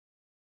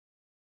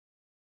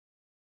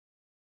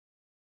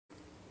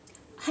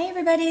Hi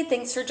everybody,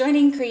 thanks for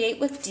joining Create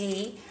with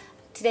Dee.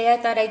 Today I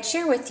thought I'd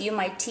share with you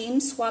my team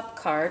swap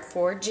card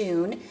for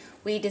June.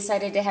 We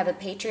decided to have a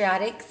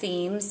patriotic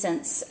theme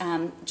since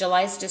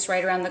July's just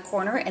right around the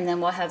corner, and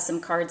then we'll have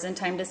some cards in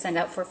time to send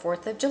out for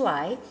 4th of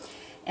July.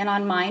 And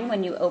on mine,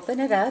 when you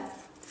open it up,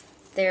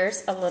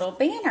 there's a little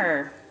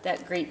banner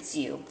that greets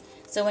you.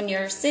 So when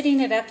you're sitting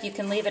it up, you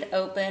can leave it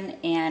open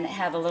and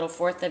have a little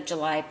 4th of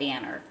July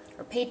banner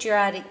or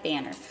patriotic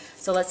banner.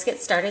 So let's get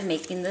started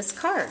making this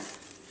card.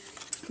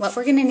 What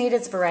we're going to need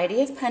is a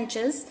variety of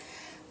punches.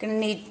 We're going to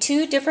need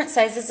 2 different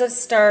sizes of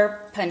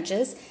star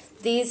punches.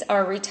 These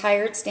are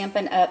retired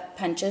Stampin' Up!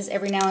 Punches.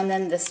 Every now and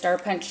then the star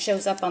punch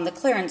shows up on the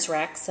clearance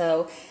rack,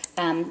 so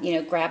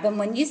grab them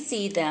when you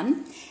see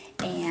them.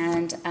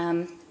 And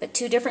but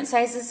 2 different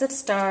sizes of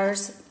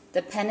stars,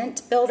 the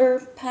pennant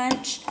builder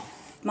punch,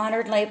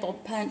 modern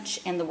labeled punch,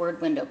 and the word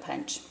window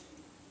punch.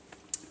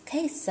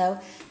 Okay,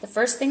 so the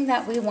first thing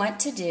that we want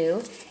to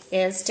do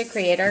is to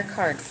create our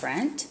card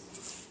front.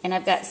 And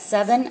I've got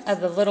 7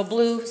 of the little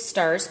blue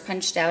stars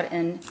punched out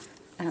in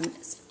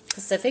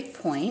Pacific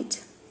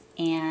Point,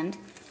 and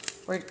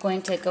we're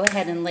going to go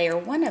ahead and layer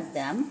one of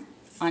them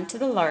onto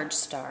the large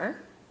star.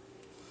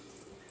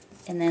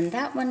 And then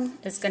that one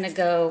is going to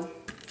go,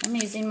 I'm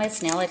using my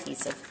snail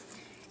adhesive,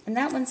 and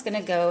that one's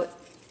going to go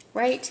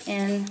right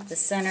in the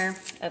center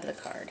of the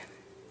card.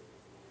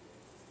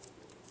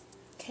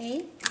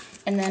 Okay,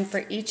 and then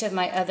for each of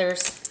my other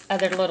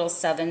little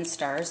 7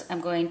 stars, I'm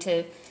going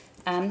to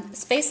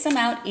space them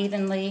out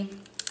evenly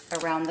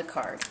around the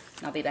card.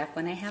 I'll be back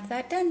when I have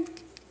that done.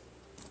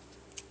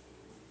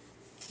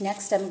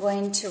 Next, I'm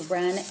going to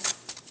run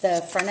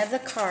the front of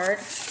the card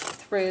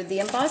through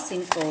the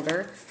embossing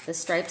folder, the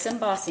stripes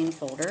embossing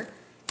folder.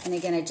 And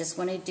again, I just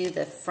want to do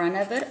the front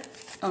of it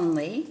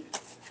only.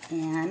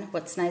 And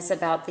what's nice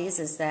about these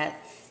is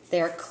that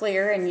they're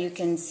clear and you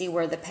can see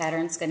where the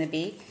pattern's going to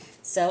be.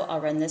 So I'll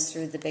run this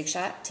through the Big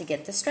Shot to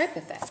get the stripe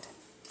effect.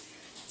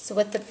 So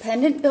with the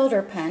pendant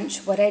builder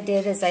punch, what I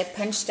did is I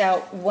punched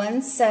out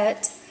 1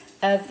 set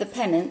of the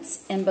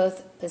pennants in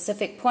both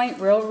Pacific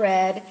Point Real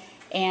Red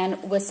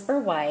and Whisper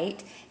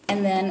White,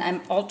 and then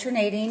I'm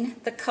alternating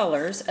the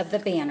colors of the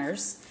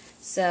banners.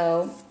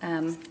 So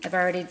I've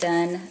already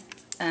done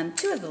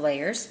 2 of the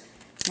layers.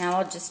 Now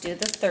I'll just do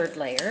the 3rd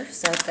layer.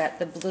 So I've got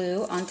the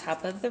blue on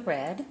top of the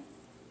red.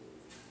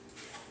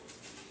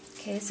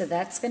 Okay, so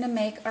that's going to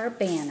make our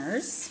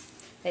banners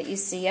that you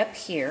see up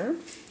here.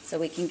 So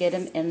we can get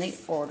them in the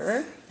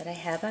order that I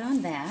have it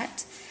on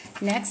that.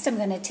 Next, I'm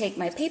going to take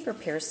my paper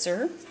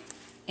piercer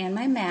and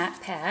my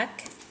matte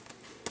pack,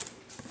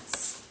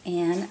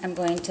 and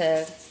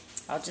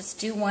I'll just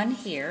do one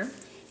here,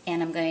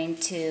 and I'm going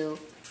to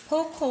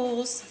poke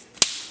holes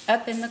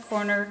up in the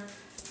corner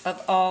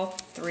of all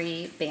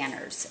 3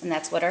 banners, and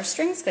that's what our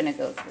string's going to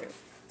go through.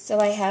 So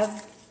I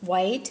have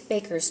white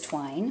baker's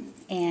twine,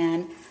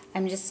 and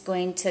I'm just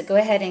going to go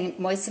ahead and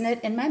moisten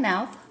it in my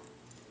mouth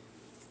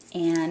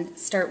and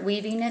start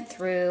weaving it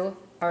through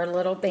our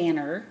little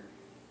banner,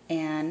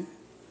 and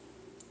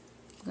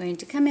I'm going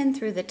to come in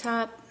through the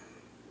top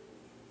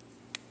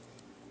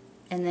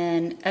and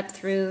then up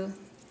through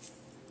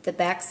the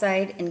back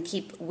side and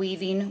keep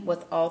weaving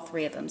with all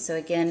 3 of them. So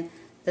again,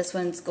 this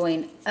one's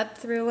going up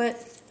through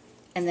it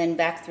and then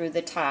back through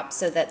the top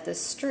so that the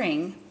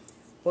string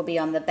will be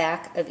on the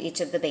back of each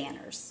of the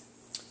banners.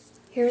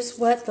 Here's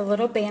what the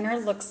little banner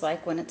looks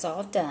like when it's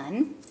all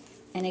done.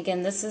 And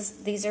again,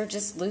 these are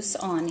just loose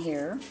on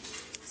here,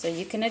 so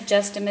you can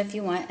adjust them if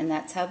you want, and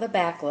that's how the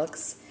back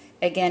looks.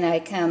 Again, I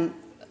come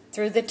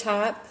through the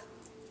top,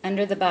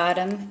 under the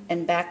bottom,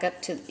 and back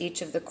up to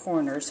each of the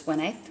corners when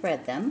I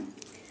thread them.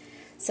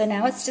 So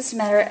now it's just a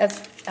matter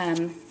of,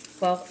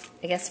 well,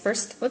 I guess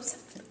first,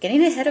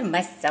 getting ahead of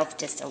myself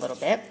just a little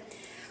bit.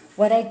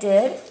 What I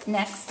did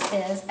next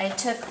is I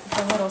took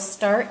the little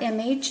star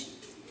image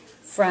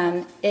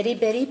from Itty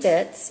Bitty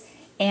Bits,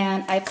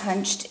 and I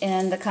punched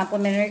in the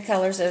complementary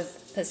colors of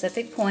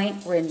Pacific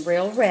Point. We're in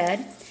Real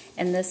Red,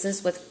 and this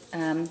is with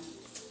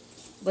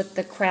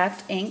the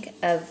craft ink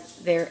of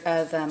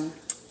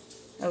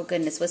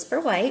Whisper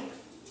White,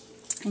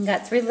 and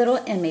got 3 little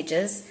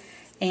images.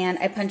 And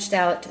I punched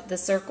out the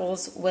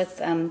circles with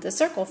the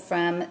circle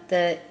from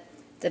the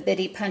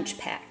Bitty Punch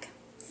Pack.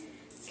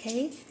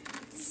 Okay,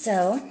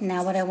 so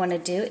now what I want to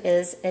do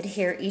is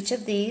adhere each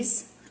of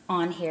these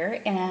on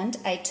here, and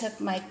I took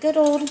my good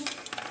old,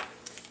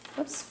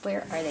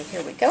 where are they?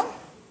 Here we go.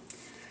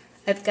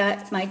 I've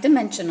got my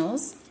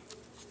dimensionals,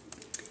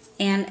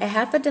 and a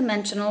half a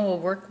dimensional will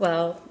work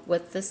well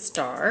with the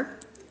star,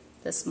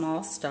 the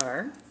small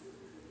star.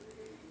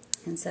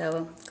 And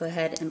so go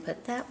ahead and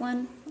put that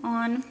one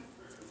on.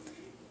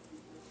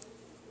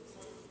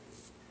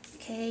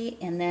 Okay,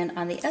 and then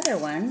on the other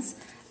ones,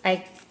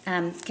 I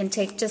can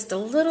take just a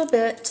little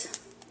bit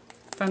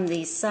from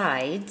these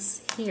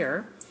sides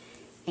here.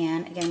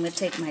 And again, I'm going to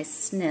take my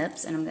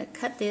snips and I'm going to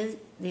cut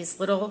these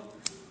little,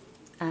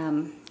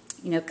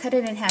 cut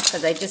it in half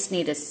because I just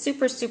need a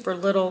super, super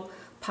little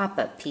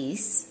pop-up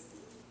piece.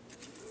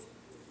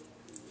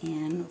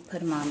 And we'll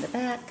put them on the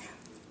back.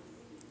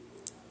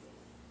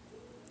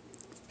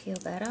 peel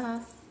that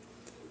off.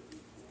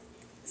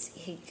 See,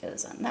 he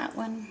goes on that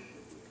one.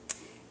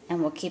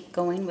 And we'll keep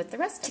going with the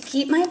rest. To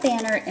keep my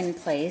banner in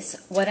place,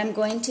 what I'm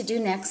going to do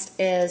next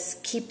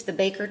is keep the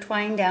baker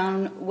twine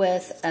down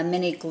with a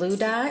mini glue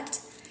dot,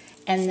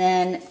 and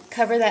then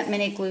cover that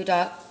mini glue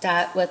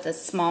dot with a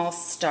small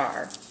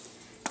star.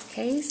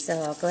 Okay,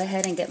 so I'll go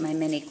ahead and get my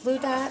mini glue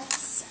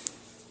dots.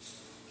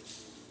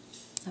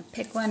 I'll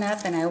pick one up,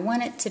 and I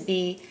want it to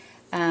be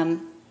up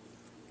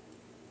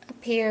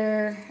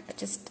here,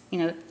 just,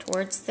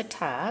 towards the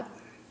top.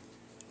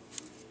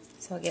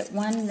 So I'll get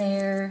one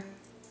there.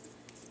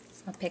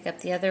 I'll pick up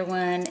the other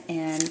one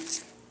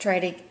and try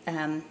to,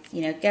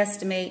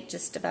 guesstimate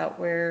just about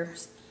where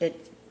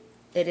it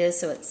is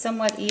so it's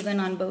somewhat even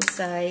on both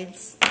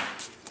sides.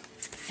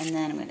 And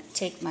then I'm going to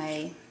take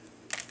my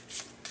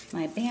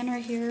banner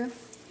here,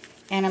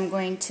 and I'm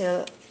going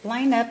to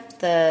line up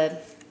the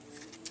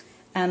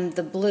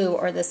blue,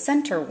 or the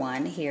center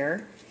one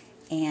here,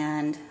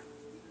 and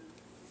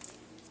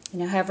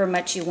however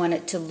much you want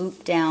it to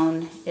loop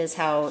down is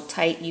how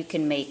tight you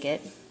can make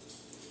it.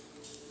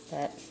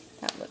 But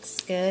that looks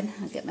good.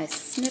 I'll get my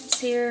snips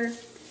here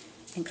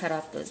and cut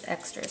off those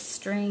extra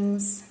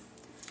strings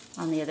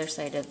on the other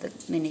side of the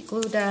mini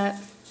glue dot.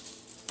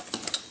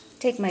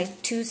 Take my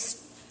two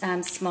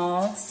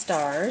small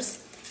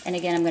stars, and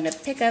again I'm going to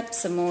pick up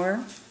some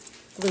more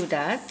glue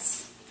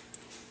dots.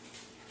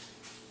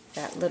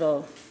 That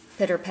little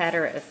pitter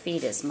patter of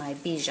feet is my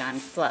Bijan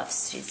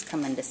Fluffs. She's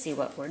coming to see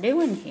what we're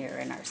doing here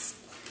in our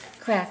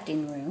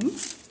crafting room.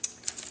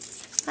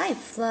 Hi,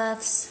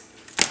 Fluffs.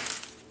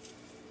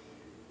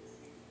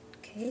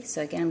 Okay,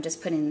 so again I'm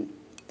just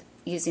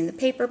using the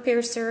paper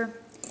piercer,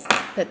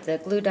 put the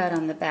glue dot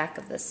on the back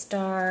of the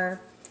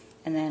star,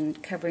 and then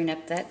covering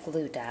up that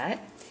glue dot,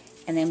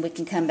 and then we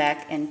can come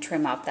back and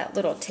trim off that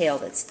little tail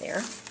that's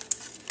there.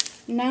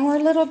 Now our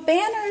little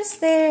banner's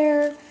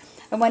there.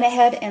 I went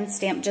ahead and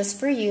stamped just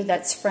for you.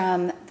 That's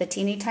from the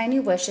Teeny Tiny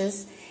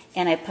Wishes,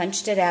 and I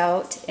punched it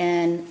out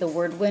in the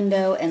word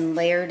window and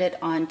layered it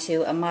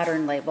onto a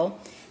modern label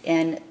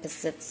in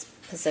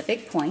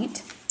Pacific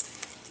Point.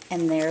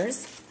 And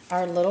there's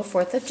our little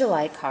 4th of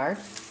July card.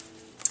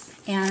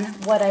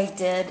 And what I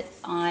did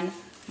on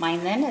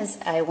mine then is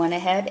I went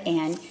ahead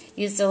and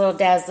used a little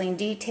dazzling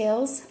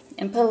details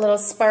and put a little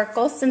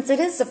sparkle, since it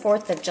is the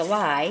 4th of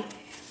July,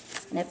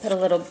 and I put a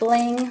little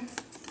bling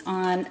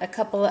on a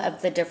couple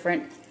of the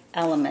different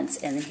elements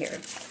in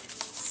here.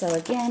 So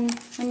again,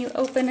 when you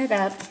open it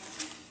up,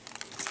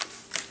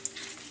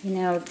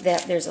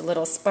 that there's a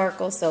little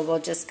sparkle, so we'll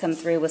just come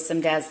through with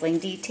some dazzling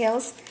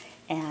details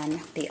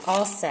and be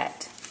all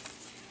set.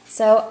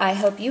 So I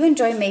hope you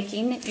enjoy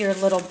making your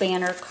little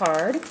banner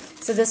card.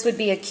 So this would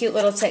be a cute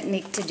little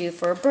technique to do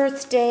for a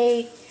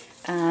birthday,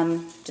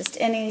 just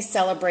any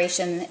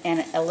celebration,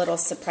 and a little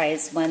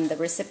surprise when the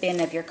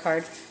recipient of your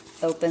card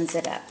opens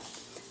it up.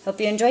 Hope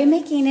you enjoy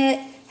making it.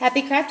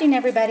 Happy crafting,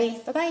 everybody.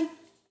 Bye-bye.